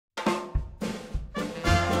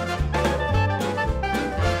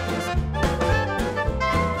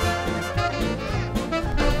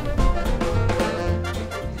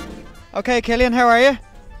Okay, Killian, how are you?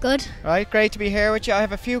 Good. Right, great to be here with you. I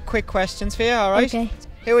have a few quick questions for you, alright? Okay.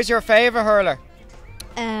 Who is your favourite hurler?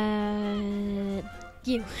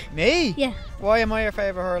 You. Me? Yeah. Why am I your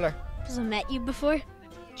favourite hurler? Because I met you before.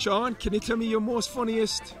 Seán, can you tell me your most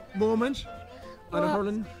funniest moment on a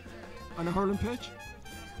hurling pitch?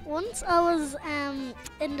 Once I was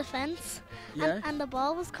in defence, Yeah. and the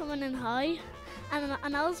ball was coming in high,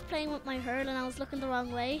 and I was playing with my hurl and I was looking the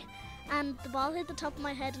wrong way, and the ball hit the top of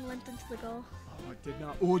my head and went into the goal. Oh, it did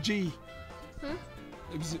not. OG. Huh?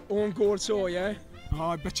 It was own goal, so yeah. Oh,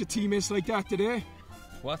 I bet your teammates like that today.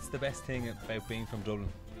 What's the best thing about being from Dublin?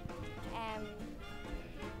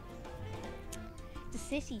 The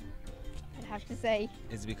city, I'd have to say.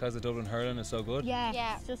 Is it because the Dublin hurling is so good?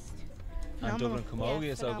 Yeah. It's just And phenomenal. Dublin camogie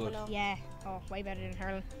is so good? phenomenal. Yeah. Oh, way better than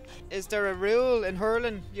hurling. Is there a rule in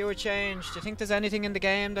hurling you would change? Do you think there's anything in the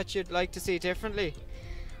game that you'd like to see differently?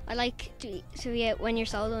 I like to be out when you're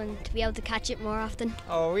soloing, to be able to catch it more often.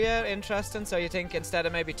 Oh yeah, interesting. So you think instead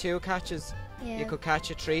of maybe 2 catches, Yeah. you could catch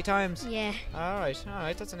it 3 times? Yeah. Alright,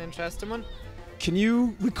 that's an interesting one. Can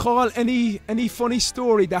you recall any funny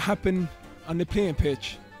story that happened on the playing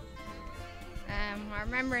pitch? I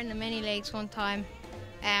remember in the mini leagues one time,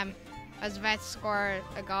 I was about to score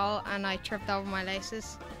a goal and I tripped over my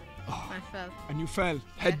laces. Oh. And I fell. And you fell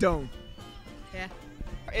head down. Yeah.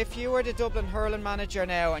 If you were the Dublin hurling manager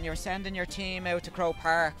now and you're sending your team out to Croke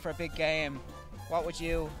Park for a big game, would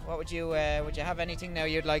you have anything now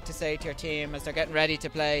you'd like to say to your team as they're getting ready to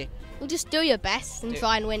play? Well, just do your best and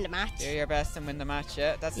try and win the match. Do your best and win the match,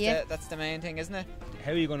 yeah? That's the main thing, isn't it?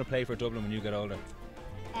 How are you going to play for Dublin when you get older?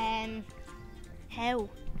 How?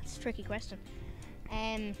 That's a tricky question.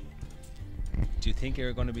 Do you think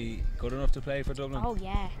you're going to be good enough to play for Dublin? Oh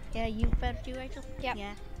yeah. Yeah, you bet you, Rachel? Yep.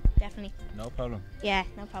 Yeah, definitely. No problem. Yeah,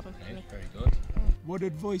 no problem for Okay, me. very good. What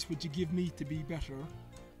advice would you give me to be better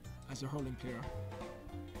as a hurling player?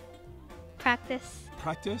 Practice.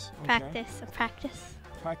 Practice? Okay. Practice. Practice.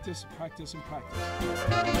 Practice, practice and practice.